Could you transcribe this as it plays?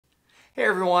Hey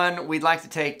everyone, we'd like to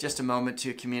take just a moment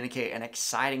to communicate an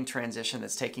exciting transition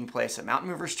that's taking place at Mountain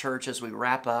Movers Church as we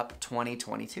wrap up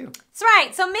 2022. That's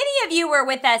right. So many of you were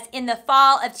with us in the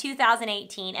fall of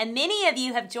 2018, and many of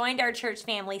you have joined our church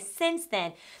family since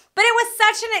then. But it was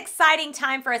such an exciting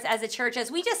time for us as a church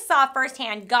as we just saw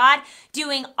firsthand God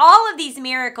doing all of these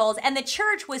miracles, and the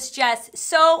church was just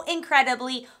so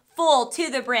incredibly full to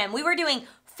the brim. We were doing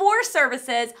 4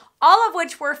 services, all of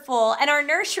which were full, and our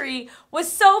nursery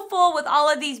was so full with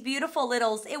all of these beautiful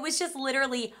littles. It was just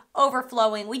literally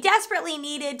overflowing. We desperately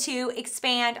needed to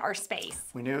expand our space.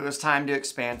 We knew it was time to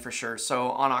expand for sure. So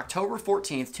on October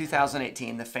 14th,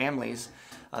 2018, the families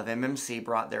of MMC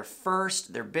brought their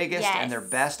biggest, and their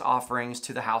best offerings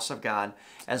to the house of God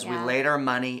as we laid our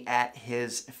money at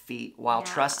His feet while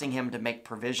trusting Him to make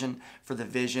provision for the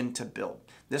vision to build.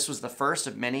 This was the first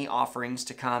of many offerings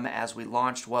to come as we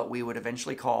launched what we would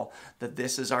eventually call the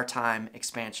This Is Our Time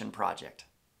expansion project.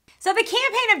 So the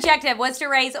campaign objective was to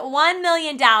raise $1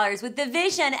 million with the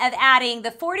vision of adding the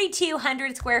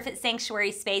 4,200 square foot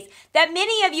sanctuary space that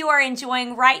many of you are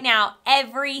enjoying right now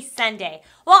every Sunday,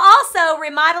 while also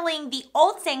remodeling the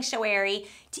old sanctuary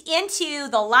into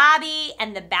the lobby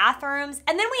and the bathrooms.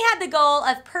 And then we had the goal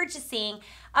of purchasing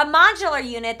a modular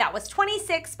unit that was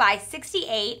 26 by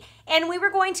 68, and we were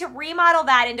going to remodel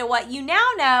that into what you now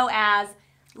know as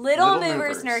Little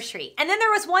Movers Nursery. And then there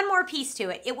was one more piece to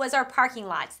it. It was our parking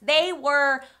lots. They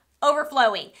were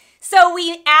overflowing. So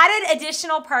we added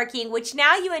additional parking, which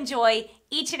now you enjoy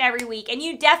each and every week. And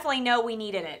you definitely know we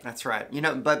needed it. That's right. You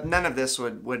know, but none of this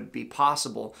would be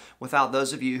possible without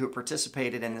those of you who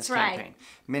participated in this campaign.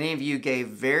 Many of you gave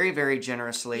very, very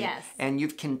generously. Yes. And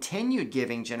you've continued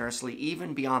giving generously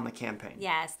even beyond the campaign.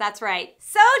 Yes, that's right.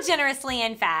 So generously,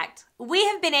 in fact, we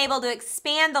have been able to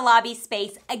expand the lobby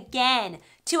space again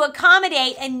to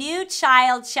accommodate a new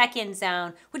child check-in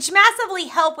zone, which massively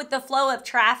helped with the flow of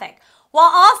traffic,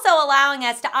 while also allowing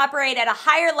us to operate at a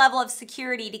higher level of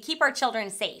security to keep our children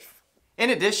safe. In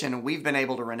addition, we've been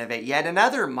able to renovate yet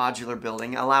another modular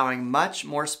building, allowing much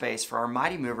more space for our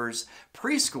Mighty Movers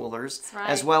preschoolers,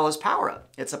 as well as Power Up.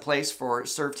 It's a place for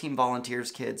Serve Team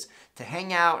Volunteers kids to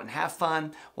hang out and have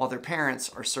fun while their parents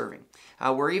are serving.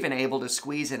 We're even able to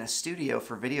squeeze in a studio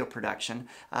for video production,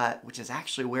 which is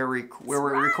actually where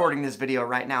we're recording this video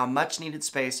right now. Much needed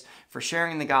space for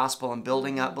sharing the gospel and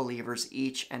building up believers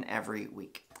each and every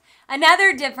week.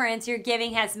 Another difference your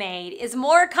giving has made is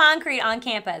more concrete on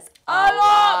campus. A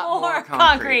lot more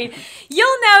concrete.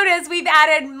 You'll notice we've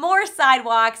added more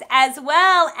sidewalks as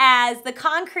well as the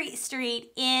concrete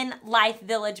street in Life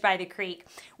Village by the creek,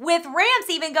 with ramps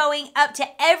even going up to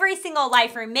every single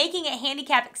life room, making it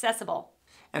handicap accessible.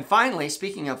 And finally,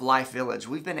 speaking of Life Village,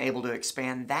 we've been able to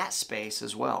expand that space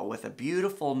as well with a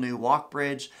beautiful new walk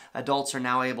bridge. Adults are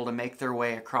now able to make their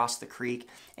way across the creek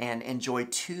and enjoy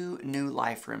 2 new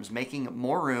life rooms, making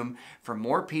more room for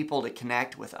more people to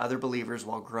connect with other believers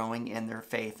while growing in their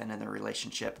faith and in their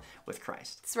relationship with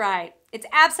Christ. That's right. It's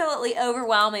absolutely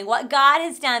overwhelming what God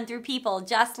has done through people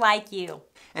just like you.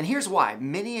 And here's why.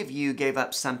 Many of you gave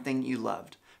up something you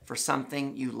loved for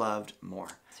something you loved more.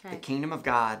 That's right. The kingdom of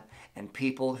God and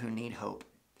people who need hope.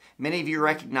 Many of you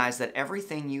recognize that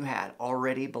everything you had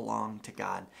already belonged to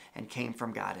God and came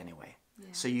from God anyway. Yeah.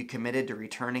 So you committed to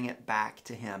returning it back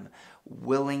to Him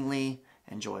willingly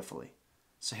and joyfully.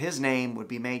 So His name would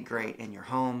be made great in your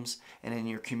homes and in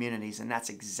your communities, and that's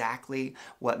exactly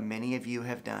what many of you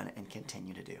have done and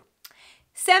continue to do.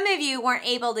 Some of you weren't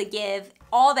able to give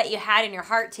all that you had in your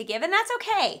heart to give, and that's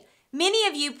okay. Many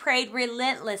of you prayed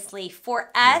relentlessly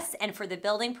for us and for the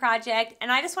building project.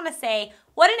 And I just want to say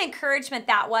what an encouragement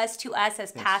that was to us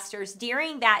as pastors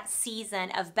during that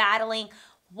season of battling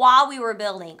while we were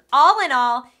building. All in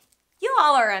all, you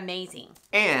all are amazing.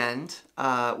 And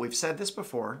we've said this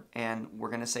before, and we're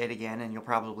going to say it again, and you'll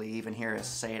probably even hear us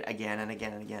say it again and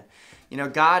again and again. You know,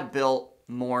 God built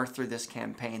more through this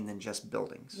campaign than just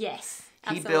buildings. Yes.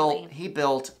 Absolutely. He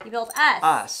built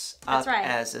us That's right.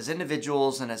 as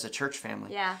individuals and as a church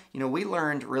family. Yeah. You know, we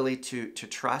learned really to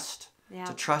trust,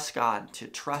 to trust God, to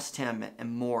trust Him and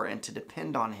more, and to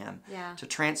depend on Him, to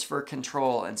transfer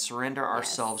control and surrender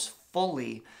ourselves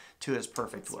fully to His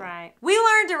perfect will. That's right. We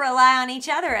learned to rely on each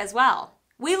other as well.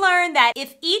 We learned that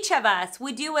if each of us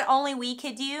would do what only we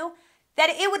could do,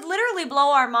 that it would literally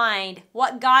blow our mind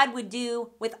what God would do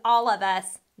with all of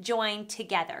us joined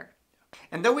together.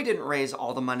 And though we didn't raise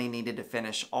all the money needed to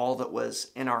finish all that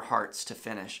was in our hearts to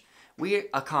finish, we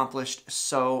accomplished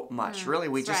so much. Really,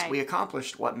 we right.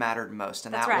 accomplished what mattered most,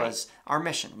 and That's that right. was our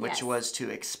mission, which Yes. was to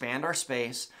expand our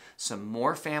space so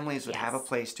more families would have a Yes.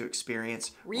 place to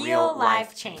experience Real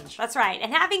life change. That's right.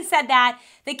 And having said that,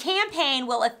 the campaign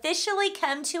will officially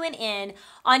come to an end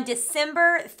on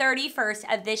December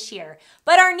 31st of this year.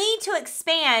 But our need to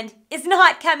expand is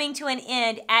not coming to an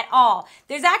end at all.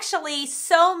 There's actually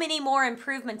so many more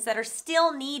improvements that are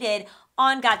still needed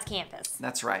on God's campus.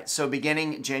 That's right. So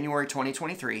beginning January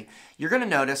 2023, you're going to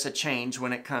notice a change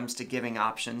when it comes to giving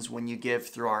options when you give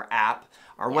through our app,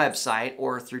 our website,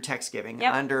 or through text giving.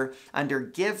 Under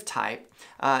give type,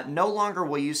 no longer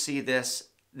will you see this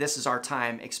is our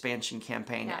time expansion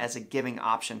campaign as a giving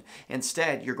option.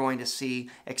 Instead, you're going to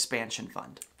see expansion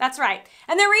fund. That's right.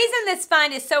 And the reason this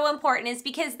fund is so important is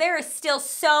because there is still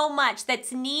so much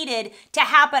that's needed to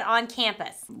happen on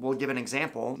campus. We'll give an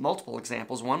example, multiple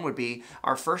examples. One would be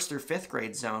our 1st through 5th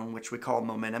grade zone, which we call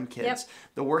Momentum Kids. Yep.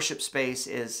 The worship space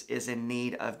is in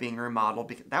need of being remodeled.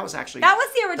 Because that was actually the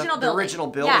original building. The original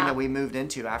building that we moved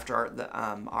into after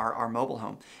our mobile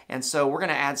home. And so we're going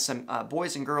to add some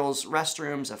boys and girls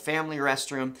restrooms, a family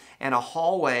restroom, and a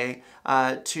hallway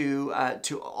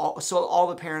so all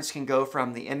the parents can go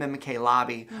from the MMK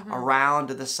lobby around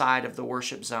to the side of the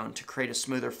worship zone to create a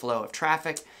smoother flow of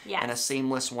traffic and a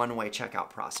seamless one-way checkout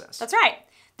process. That's right.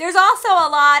 There's also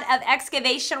a lot of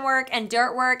excavation work and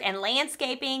dirt work and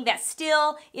landscaping that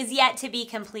still is yet to be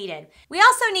completed. We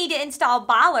also need to install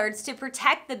bollards to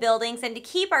protect the buildings and to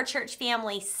keep our church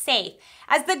family safe.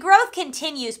 As the growth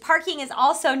continues, parking is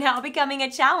also now becoming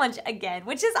a challenge again,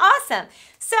 which is awesome.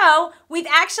 So we've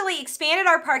actually expanded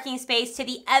our parking space to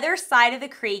the other side of the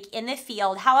creek in the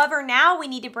field. However, now we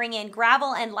need to bring in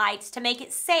gravel and lights to make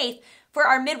it safe for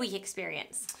our midweek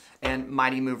experience. And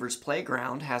Mighty Movers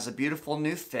Playground has a beautiful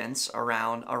new fence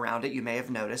around it, you may have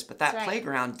noticed, but that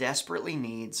playground desperately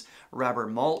needs rubber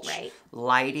mulch,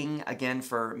 lighting, again,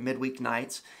 for midweek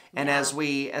nights. And as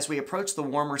we approach the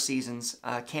warmer seasons,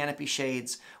 canopy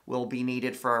shades will be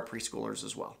needed for our preschoolers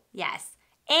as well. Yes.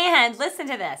 And listen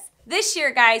to this. This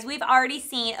year, guys, we've already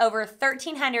seen over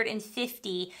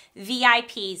 1,350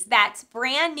 VIPs. That's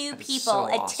brand new people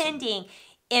attending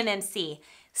MMC.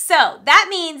 So that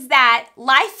means that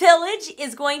Life Village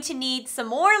is going to need some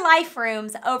more life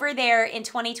rooms over there in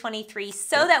 2023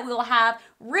 so that we will have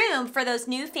room for those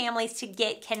new families to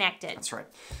get connected. That's right.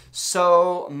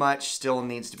 So much still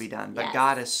needs to be done, but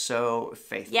God is so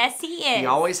faithful. Yes, He is. He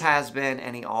always has been,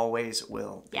 and He always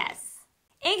will be. Yes.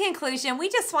 In conclusion, we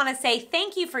just want to say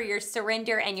thank you for your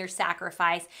surrender and your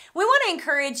sacrifice. We want to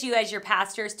encourage you as your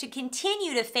pastors to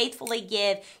continue to faithfully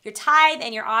give your tithe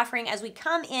and your offering as we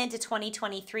come into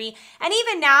 2023. And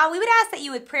even now, we would ask that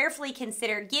you would prayerfully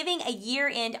consider giving a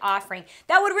year-end offering.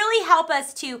 That would really help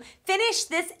us to finish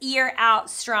this year out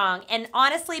strong and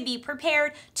honestly be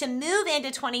prepared to move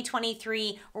into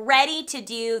 2023 ready to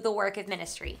do the work of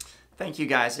ministry. Thank you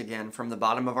guys again from the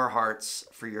bottom of our hearts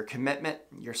for your commitment,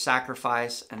 your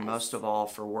sacrifice, and most of all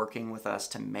for working with us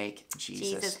to make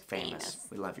Jesus famous.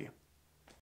 We love you.